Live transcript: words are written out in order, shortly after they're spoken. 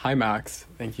Hi, Max.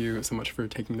 Thank you so much for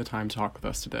taking the time to talk with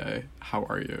us today. How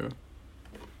are you?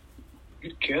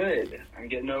 Good. I'm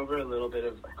getting over a little bit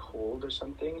of a cold or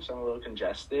something, so I'm a little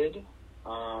congested.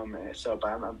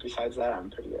 Besides that,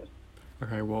 I'm pretty good.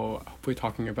 Okay, well, hopefully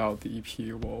talking about the EP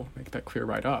will make that clear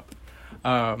right up.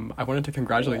 I wanted to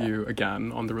congratulate Yeah. you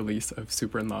again on the release of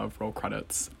Super in Love Roll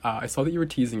Credits. I saw that you were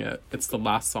teasing it. It's the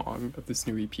last song of this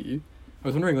new EP. I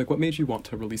was wondering, what made you want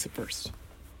to release it first?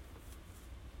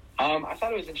 I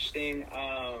thought it was interesting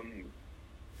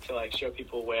to show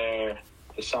people where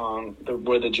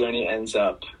where the journey ends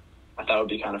up. I thought it would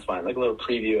be kind of fun, like a little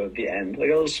preview of the end, like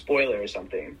a little spoiler or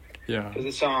something. Yeah. Because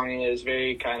the song is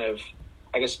very kind of,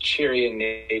 I guess, cheery in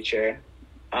nature.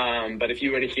 But if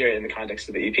you were to hear it in the context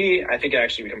of the EP, I think it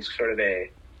actually becomes sort of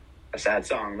a sad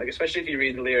song. Like, especially if you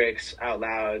read the lyrics out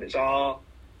loud, it's all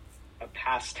a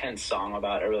past tense song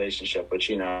about a relationship,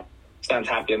 which, sounds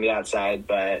happy on the outside,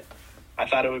 but I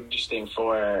thought it would be interesting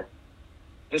for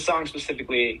this song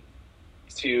specifically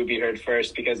to be heard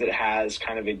first because it has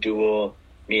kind of a dual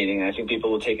meaning. I think people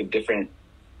will take a different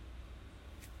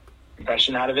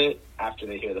impression out of it after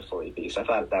they hear the full EP. So I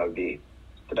thought that would be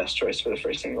the best choice for the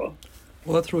first single.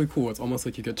 Well, that's really cool. It's almost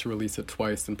like you get to release it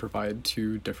twice and provide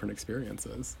two different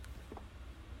experiences.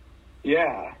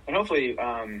 Yeah, and hopefully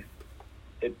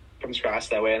it comes across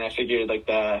that way. And I figured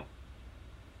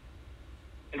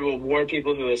it will reward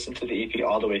people who listen to the EP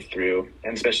all the way through,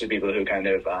 and especially people who kind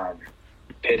of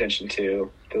pay attention to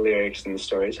the lyrics and the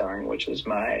storytelling, which is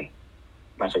my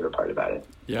favorite part about it.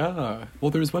 Yeah.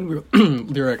 Well, there's one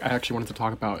lyric I actually wanted to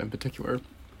talk about in particular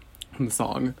in the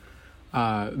song.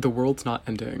 The world's not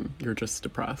ending, you're just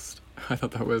depressed. I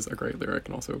thought that was a great lyric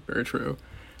and also very true.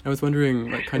 I was wondering,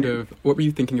 what were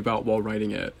you thinking about while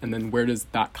writing it? And then where does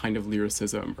that kind of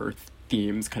lyricism or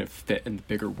themes kind of fit in the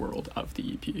bigger world of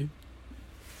the EP?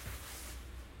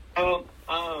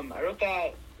 I wrote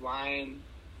that line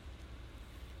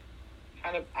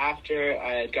kind of after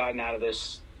I had gotten out of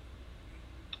this.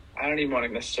 I don't even want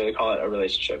to necessarily call it a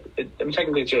relationship.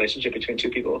 Technically it's a relationship between two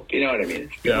people. You know what I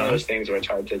mean? It's one of those things where it's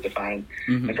hard to define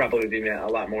and probably be meant a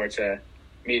lot more to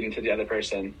me than to the other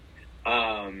person.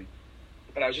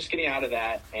 But I was just getting out of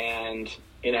that, and,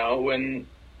 when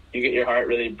you get your heart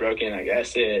really broken, I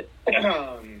guess it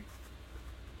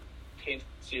taints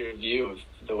your view of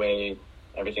the way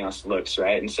everything else looks,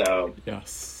 right? And so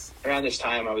yes, around this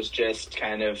time, I was just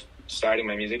kind of starting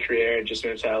my music career, just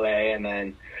moved to LA, and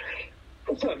then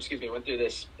went through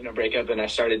this, breakup, and I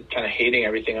started kind of hating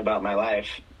everything about my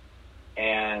life.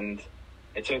 And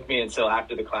it took me until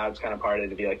after the clouds kind of parted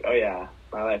to be like, oh yeah,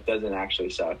 my life doesn't actually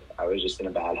suck. I was just in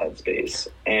a bad headspace.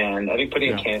 And I think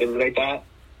putting it candidly like that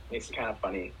makes it kind of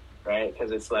funny, right?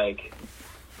 Because it's like,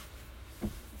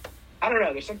 I don't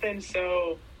know, there's something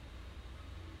so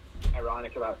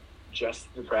ironic about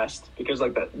just depressed, because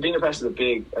being depressed is a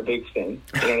big thing.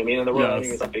 You know what I mean? In the world, I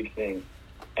think it's a big thing.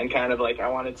 And kind of I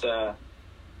wanted to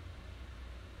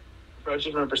approach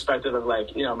it from a perspective of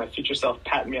my future self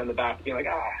patting me on the back, being like,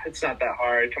 it's not that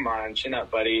hard. Come on, chin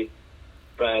up, buddy.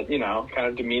 But, kind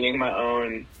of demeaning my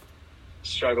own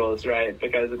struggles, right?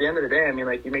 Because at the end of the day, I mean,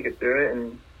 you make it through it,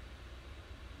 and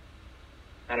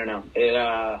I don't know. It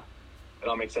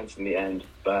all makes sense in the end.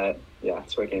 But yeah,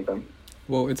 that's where it came from.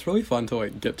 Well, it's really fun to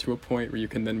get to a point where you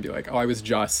can then be like, oh, I was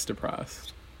just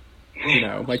depressed.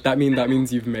 That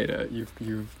means you've made it.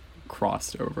 You've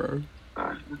crossed over.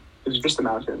 It's just a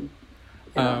mountain.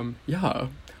 Yeah.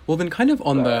 Well, then kind of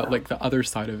on the other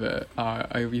side of it,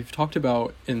 we've talked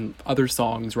about in other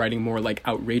songs writing more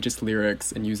outrageous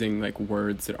lyrics and using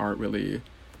words that aren't really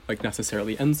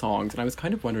necessarily in songs. And I was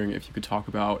kind of wondering if you could talk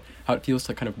about how it feels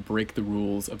to kind of break the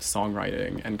rules of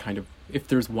songwriting, and kind of if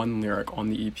there's one lyric on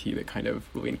the EP that kind of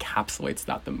really encapsulates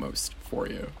that the most for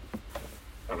you.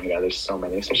 Oh my god, there's so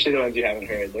many, especially the ones you haven't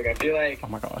heard. I feel like, oh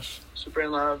my gosh, Super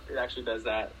in Love, it actually does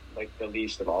that the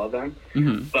least of all of them.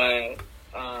 But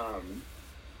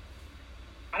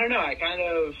I don't know, I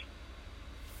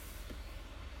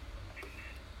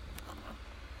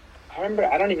remember,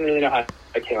 I don't even really know how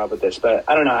I came up with this, but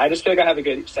I don't know, I just feel like I have a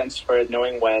good sense for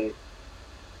knowing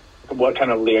what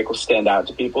kind of lyric will stand out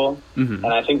to people. And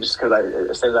I think just because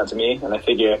it stands out to me, and I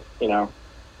figure, I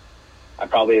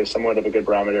probably have somewhat of a good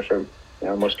barometer for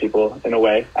most people in a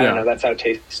way. I don't know, that's how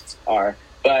tastes are.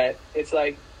 But it's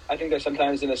I think there's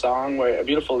sometimes in a song where a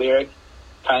beautiful lyric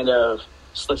kind of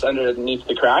slips underneath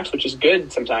the cracks, which is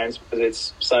good sometimes because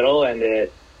it's subtle and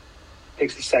it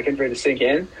takes a second for it to sink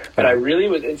in. But I really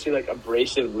was into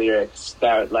abrasive lyrics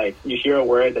that you hear a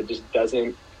word that just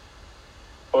doesn't,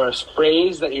 or a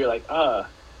phrase that you're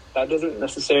that doesn't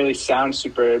necessarily sound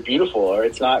super beautiful, or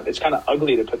it's kind of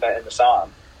ugly to put that in the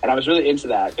song. And I was really into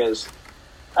that because,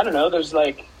 I don't know, there's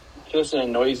if you listen to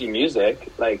noisy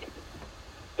music, like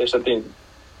there's something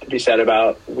to be said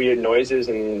about weird noises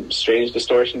and strange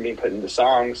distortion being put into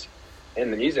songs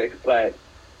in the music. But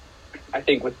I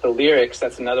think with the lyrics,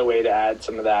 that's another way to add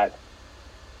some of that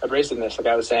abrasiveness, like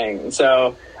I was saying. And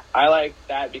so I like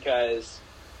that because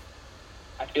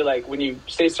I feel like when you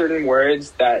say certain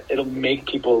words that it'll make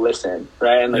people listen,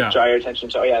 right? And like draw your attention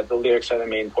to, oh yeah, the lyrics are the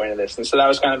main point of this. And so that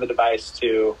was kind of a device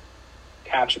to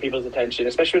capture people's attention,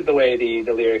 especially with the way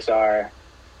the lyrics are,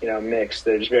 you know, mixed.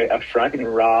 They're just very upfront and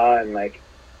raw and like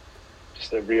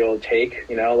just a real take,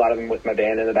 you know, a lot of them with my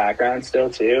band in the background still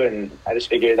too. And I just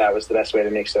figured that was the best way to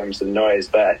make some noise.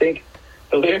 But I think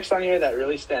the lyrics on here that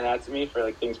really stand out to me for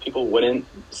like things people wouldn't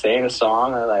say in a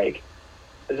song are like,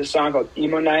 there's a song called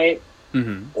Emo Night,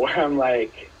 where I'm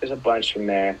like, there's a bunch from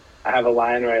there. I have a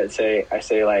line where I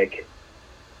say like,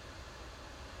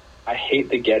 I hate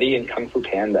the Getty and Kung Fu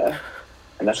Panda.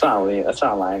 And that's not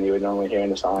a line you would normally hear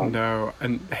in a song. No,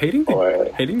 and hating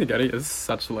the Getty is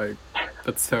such like,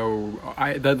 that's so,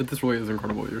 this really is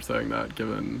incredible that you're saying that,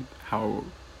 given how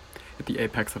at the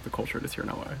apex of the culture it is here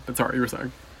in LA. But sorry, you were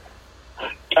saying.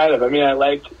 Kind of. I mean,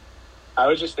 I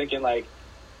was just thinking like,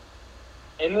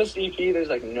 in this EP, there's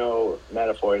like no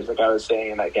metaphors. Like I was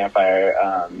saying in that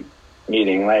campfire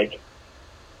meeting, like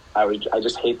I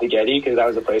just hate the Getty because that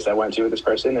was a place I went to with this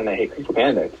person, and I hate Kung Fu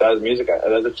Panda because that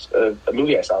was a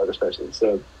movie I saw with this person.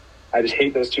 So I just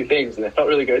hate those two things, and it felt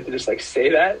really good to just like say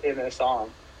that in a song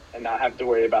and not have to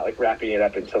worry about like wrapping it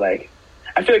up into like.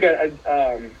 I feel like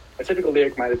a typical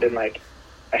lyric might have been like,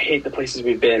 I hate the places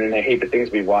we've been and I hate the things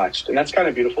we've watched, and that's kind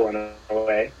of beautiful in a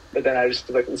way. But then I just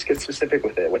like, let's get specific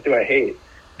with it. What do I hate?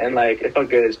 And like it felt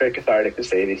good. It's very cathartic to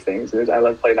say these things. And I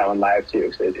love playing that one live too.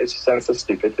 Because it sounds so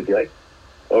stupid to be like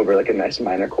over like a nice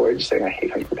minor chord, just saying I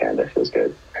hate Kung Fu Panda. Feels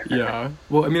good. Yeah.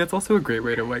 Well, I mean, it's also a great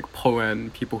way to like pull in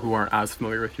people who aren't as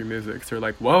familiar with your music. So they're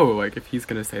like, whoa, like if he's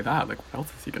gonna say that, like what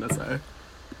else is he gonna say?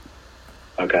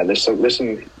 Oh god, there's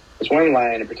one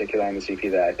line in particular on the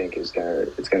CP that I think it's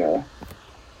gonna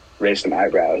raise some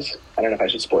eyebrows. I don't know if I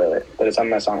should spoil it, but it's on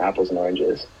my song Apples and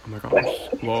Oranges. Oh my gosh.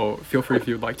 Well, feel free if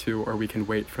you'd like to, or we can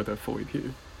wait for the full EP.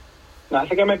 No, I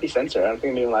think I might be censored. I don't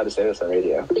think I'm even allowed to say this on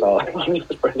radio. So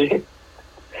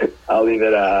I'll leave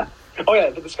it. Oh yeah,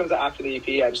 but this comes out after the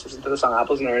EP. I just listened to the song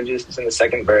Apples and Oranges. It's in the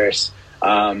second verse.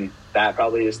 That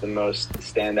probably is the most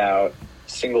standout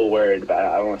single word, but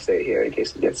I won't say it here in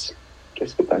case it gets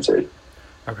censored.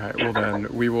 Okay, well then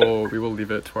we will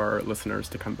leave it to our listeners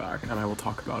to come back, and I will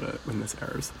talk about it when this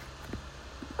airs.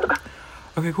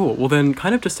 Okay, cool. Well then,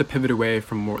 kind of just to pivot away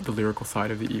from more the lyrical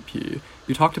side of the EP,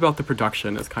 you talked about the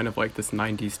production as kind of like this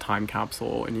 90s time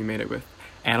capsule, and you made it with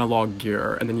analog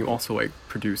gear, and then you also like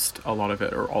produced a lot of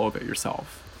it or all of it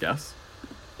yourself, yes?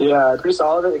 Yeah, I produced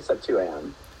all of it except 2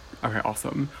 AM. Okay,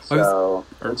 awesome. So,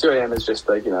 2 AM is just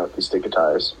like, you know, acoustic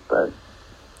guitars, but...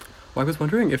 Well, I was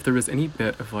wondering if there was any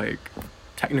bit of like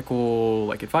technical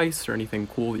like advice or anything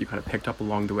cool that you kind of picked up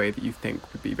along the way that you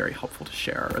think would be very helpful to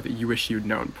share, or that you wish you'd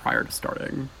known prior to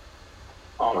starting.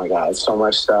 Oh my god, so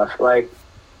much stuff. Like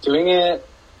doing it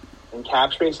and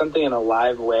capturing something in a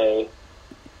live way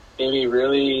made me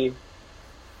really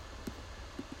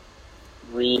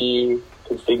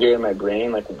reconfigure in my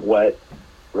brain like what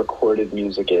recorded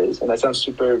music is. And that sounds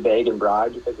super vague and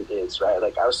broad because it is, right?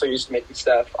 Like I was so used to making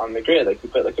stuff on the grid. Like you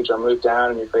put like a drum loop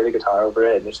down and you play the guitar over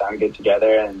it and they sound good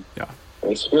together and it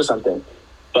makes you feel something.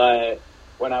 But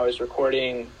when I was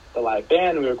recording the live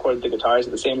band, we recorded the guitars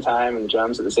at the same time and the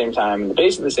drums at the same time and the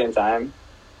bass at the same time.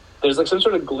 There's like some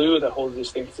sort of glue that holds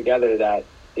these things together that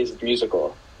is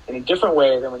musical in a different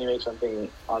way than when you make something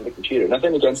on the computer.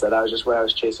 Nothing against that. That was just what I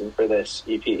was chasing for this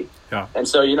EP. Yeah. And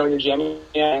so, you know, when you're jamming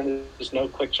and there's no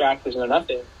click track, there's no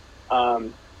nothing,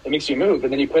 it makes you move.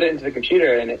 But then you put it into the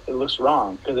computer and it looks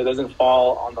wrong because it doesn't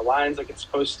fall on the lines like it's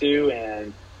supposed to.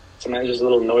 And sometimes there's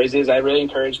little noises. I really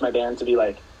encourage my band to be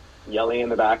like yelling in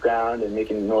the background and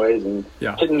making noise and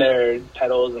hitting their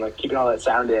pedals and like keeping all that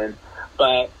sound in.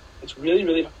 But it's really,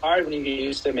 really hard when you get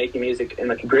used to making music in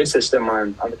like a grid system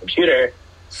on the computer.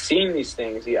 Seeing these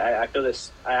things, I feel this.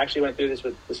 I actually went through this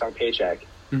with the song Paycheck.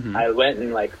 Mm-hmm. I went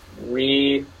and like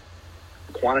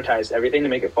quantized everything to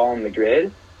make it fall on the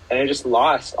grid, and it just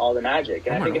lost all the magic.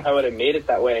 And I think if I would have made it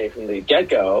that way from the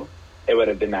get-go, it would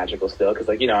have been magical still. Because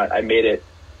like, you know, I made it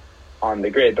on the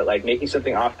grid, but like making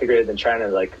something off the grid and trying to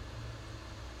like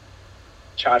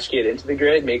tchotchke it into the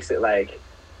grid makes it like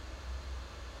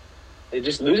it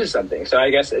just loses something. So I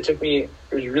guess it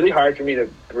was really hard for me to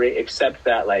accept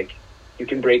that like you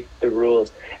can break the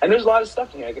rules. And there's a lot of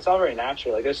stuff in here. Like it's all very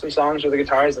natural. Like there's some songs where the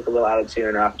guitar is like a little out of tune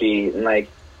and offbeat, and like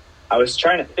I was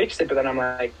trying to fix it, but then I'm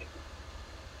like,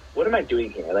 what am I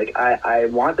doing here? Like, I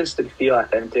want this to feel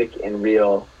authentic and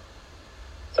real,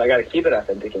 so I got to keep it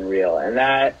authentic and real. And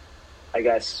that, I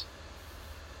guess,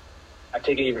 I've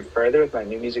taken it even further with my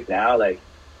new music now. Like,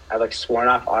 I've like sworn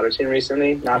off autotune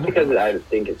recently, not because I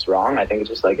think it's wrong. I think it's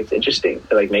just like it's interesting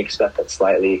to like make stuff that's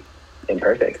slightly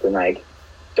imperfect and like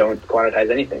don't quantize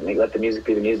anything. Like, let the music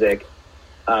be the music.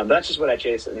 But that's just what I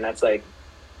chase, and that's like,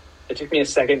 it took me a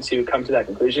second to come to that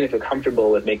conclusion, if you're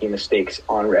comfortable with making mistakes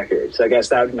on record. So I guess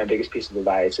that would be my biggest piece of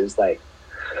advice, is like,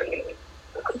 it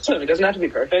doesn't have to be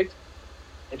perfect.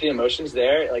 If the emotion's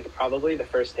there, like, probably the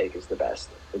first take is the best.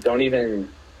 But don't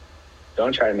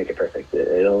try to make it perfect.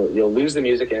 You'll lose the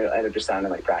music, and it'll end up just sounding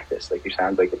like practice. Like, you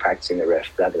sound like you're practicing the riff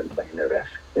rather than playing the riff.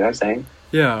 You know what I'm saying?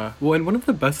 Yeah. Well, and one of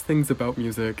the best things about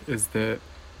music is that,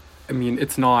 I mean,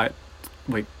 it's not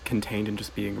like contained in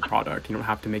just being a product. You don't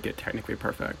have to make it technically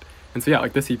perfect. And so yeah,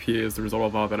 like, this EP is the result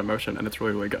of all that emotion, and it's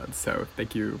really, really good. So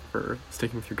thank you for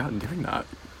sticking with your gut and doing that.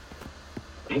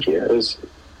 Thank you. It was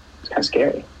kind of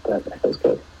scary, but it feels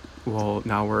good. Well,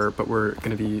 now we're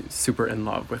going to be super in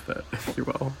love with it, if you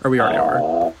will. Or we already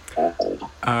are.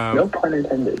 No pun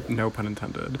intended. No pun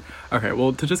intended. Okay,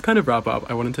 well, to just kind of wrap up,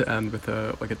 I wanted to end with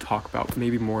a talk about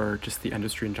maybe more just the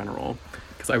industry in general.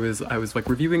 Because I was like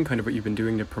reviewing kind of what you've been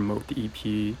doing to promote the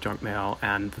EP, Junk Mail,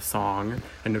 and the song.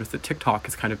 I noticed that TikTok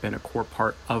has kind of been a core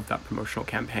part of that promotional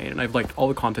campaign. And I've liked all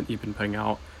the content you've been putting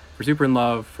out for Super in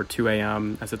Love, for 2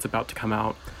 a.m. as it's about to come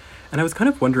out. And I was kind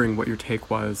of wondering what your take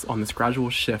was on this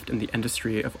gradual shift in the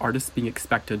industry of artists being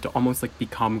expected to almost like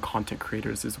become content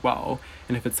creators as well.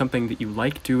 And if it's something that you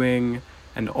like doing,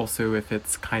 and also if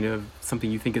it's kind of something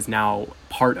you think is now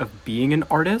part of being an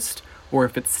artist, or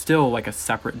if it's still like a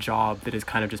separate job that is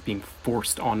kind of just being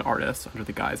forced on artists under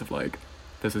the guise of like,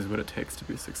 this is what it takes to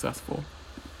be successful.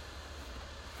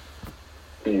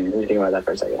 Let me think about that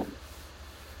for a second.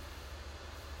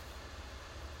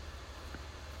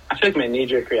 I feel like my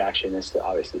knee-jerk reaction is to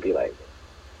obviously be like,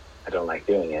 I don't like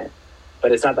doing it.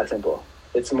 But it's not that simple.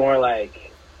 It's more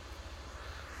like,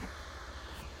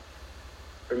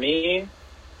 for me,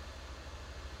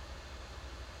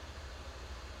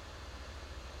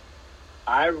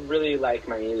 I really like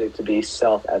my music to be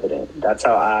self-evident. That's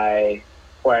how I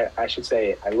should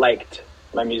say, I liked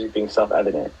my music being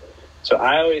self-evident. So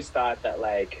I always thought that,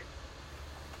 like,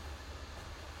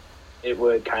 it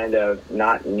would kind of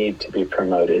not need to be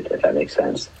promoted, if that makes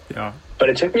sense. Yeah. But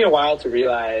it took me a while to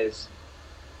realize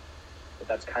that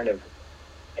that's kind of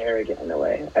arrogant in a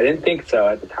way. I didn't think so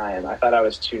at the time. I thought I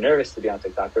was too nervous to be on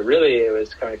TikTok, but really it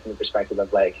was coming from the perspective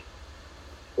of like,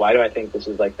 why do I think this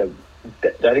is like I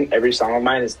think every song of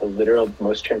mine is the literal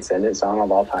most transcendent song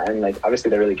of all time. Like, obviously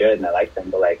they're really good and I like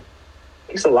them, but like,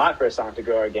 it takes a lot for a song to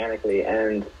grow organically.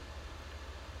 And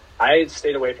I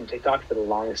stayed away from TikTok for the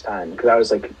longest time because I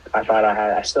was like,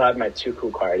 I still had my Too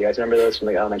Cool card. You guys remember those from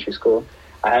like elementary school?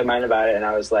 I had mine about it and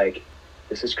I was like,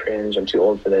 this is cringe. I'm too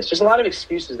old for this. Just a lot of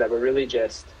excuses that were really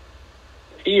just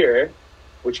fear,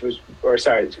 it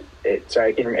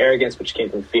came from arrogance, which came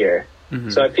from fear. Mm-hmm.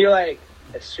 So I feel like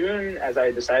as soon as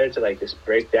I decided to like just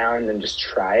break down and just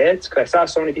try it, because I saw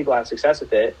so many people have success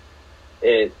with it,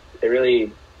 it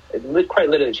quite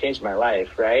literally changed my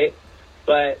life, right?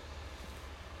 But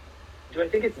do I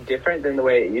think it's different than the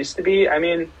way it used to be? I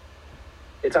mean,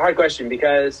 it's a hard question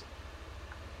because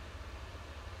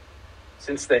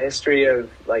since the history of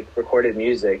like recorded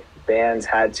music, bands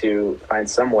had to find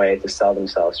some way to sell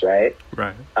themselves, right?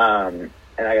 Right. And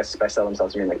I guess by sell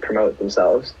themselves, I mean like promote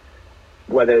themselves.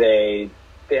 Whether they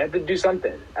had to do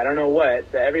something. I don't know what,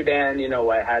 but every band, you know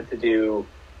what, had to do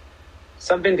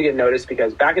something to get noticed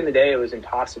because back in the day, it was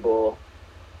impossible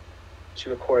to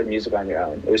record music on your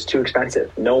own. It was too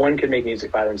expensive. No one could make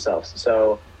music by themselves.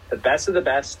 So the best of the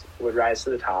best would rise to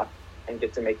the top and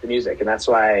get to make the music. And that's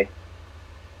why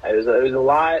it was a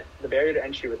lot, the barrier to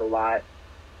entry was a lot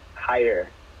higher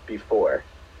before.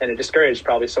 And it discouraged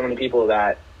probably so many people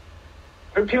that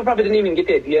people probably didn't even get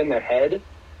the idea in their head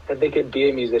that they could be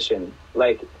a musician.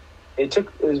 Like it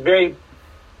was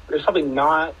probably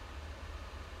not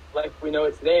like we know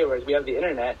it today, whereas we have the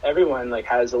internet, everyone like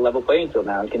has a level playing field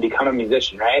now and can become a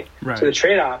musician, right? So the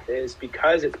trade-off is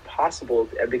because it's possible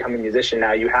to become a musician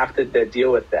now, you have to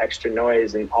deal with the extra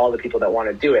noise and all the people that want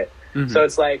to do it. Mm-hmm. So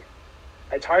it's like,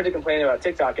 it's hard to complain about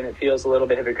TikTok and it feels a little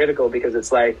bit hypocritical because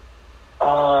it's like,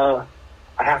 I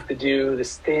have to do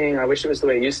this thing. I wish it was the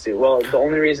way it used to. Well, the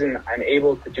only reason I'm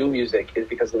able to do music is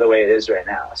because of the way it is right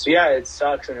now. So yeah, it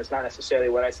sucks and it's not necessarily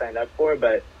what I signed up for,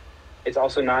 but it's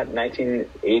also not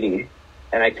 1980,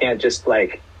 and I can't just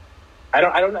like, I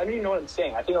don't even know what I'm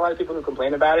saying. I think a lot of people who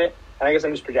complain about it, and I guess I'm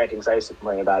just projecting because I used to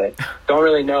complain about it, don't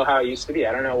really know how it used to be.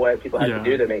 I don't know what people had to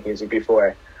do to make music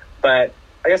before, but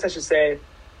I guess I should say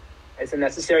it's a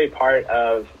necessary part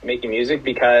of making music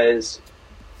because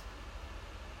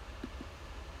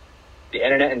the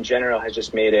internet in general has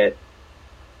just made it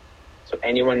so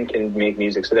anyone can make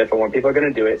music. So therefore, when people are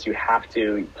going to do it, you have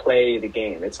to play the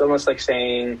game. It's almost like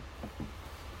saying,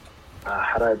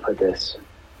 how do I put this?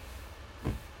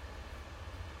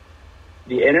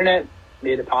 The internet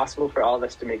made it possible for all of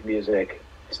us to make music.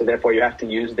 So therefore, you have to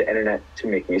use the internet to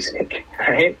make music,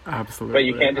 right? Absolutely. But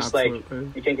you can't just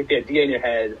you can't get the idea in your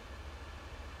head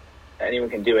that anyone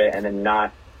can do it and then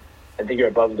not. I think you're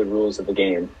above the rules of the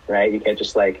game, right? You can't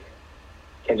just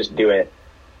do it.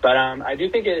 But I do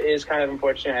think it is kind of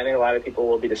unfortunate. I think a lot of people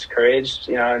will be discouraged,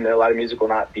 and a lot of music will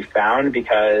not be found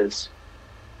because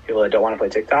people that don't want to play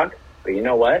TikTok. But you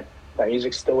know what? That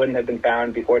music still wouldn't have been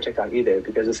found before TikTok either,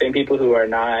 because the same people who are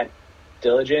not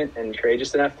diligent and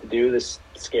courageous enough to do this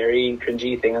scary,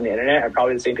 cringy thing on the internet are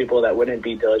probably the same people that wouldn't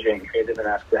be diligent and creative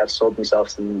enough to have sold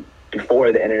themselves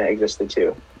before the internet existed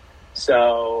too.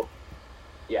 So,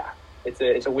 yeah.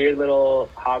 It's a weird little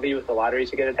hobby with the lottery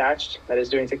to get attached that is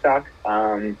doing TikTok.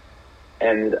 And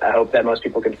I hope that most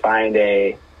people can find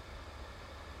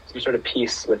some sort of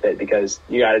peace with it, because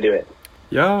you got to do it.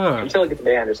 Yeah. Until it gets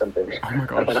banned or something. Oh my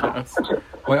gosh, yes.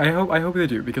 Well, I hope they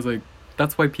do, because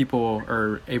that's why people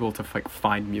are able to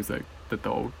find music that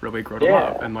they'll really grow to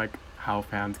love, and how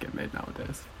fans get made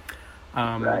nowadays.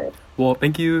 Right. Well,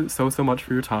 thank you so much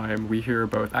for your time. We here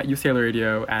both at UCLA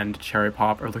Radio and Cherry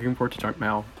Pop are looking forward to Junk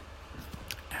Mail.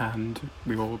 And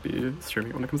we will be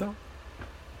streaming it when it comes out.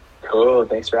 Cool.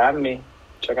 Thanks for having me.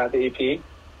 Check out the EP.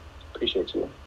 Appreciate you.